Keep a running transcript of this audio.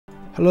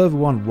Hello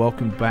everyone,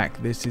 welcome back.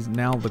 This is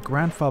now the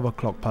grandfather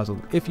clock puzzle,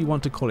 if you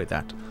want to call it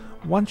that.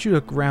 Once you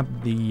have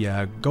grabbed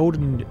the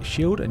golden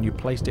shield and you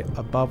placed it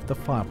above the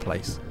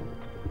fireplace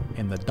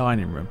in the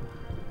dining room.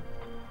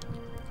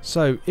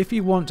 So if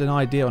you want an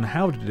idea on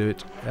how to do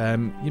it,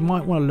 you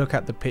might want to look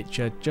at the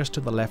picture just to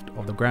the left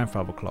of the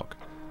grandfather clock.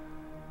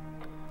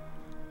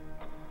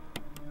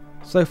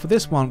 So for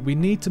this one we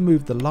need to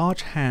move the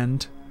large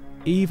hand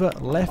either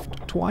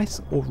left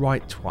twice or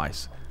right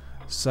twice.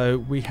 So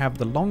we have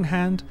the long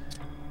hand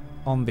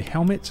on the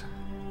helmet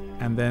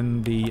and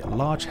then the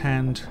large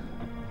hand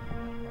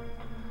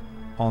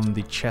on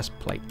the chest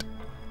plate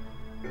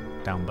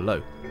down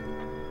below.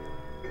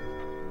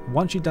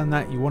 Once you've done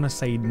that, you want to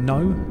say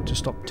no to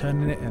stop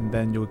turning it, and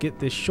then you'll get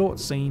this short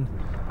scene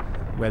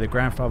where the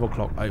grandfather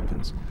clock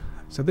opens.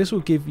 So this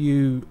will give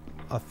you,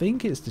 I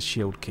think it's the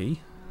shield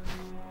key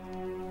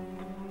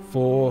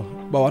for,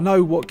 well, I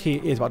know what key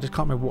it is, but I just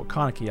can't remember what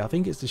kind of key. I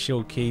think it's the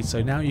shield key.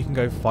 So now you can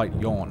go fight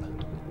Yawn.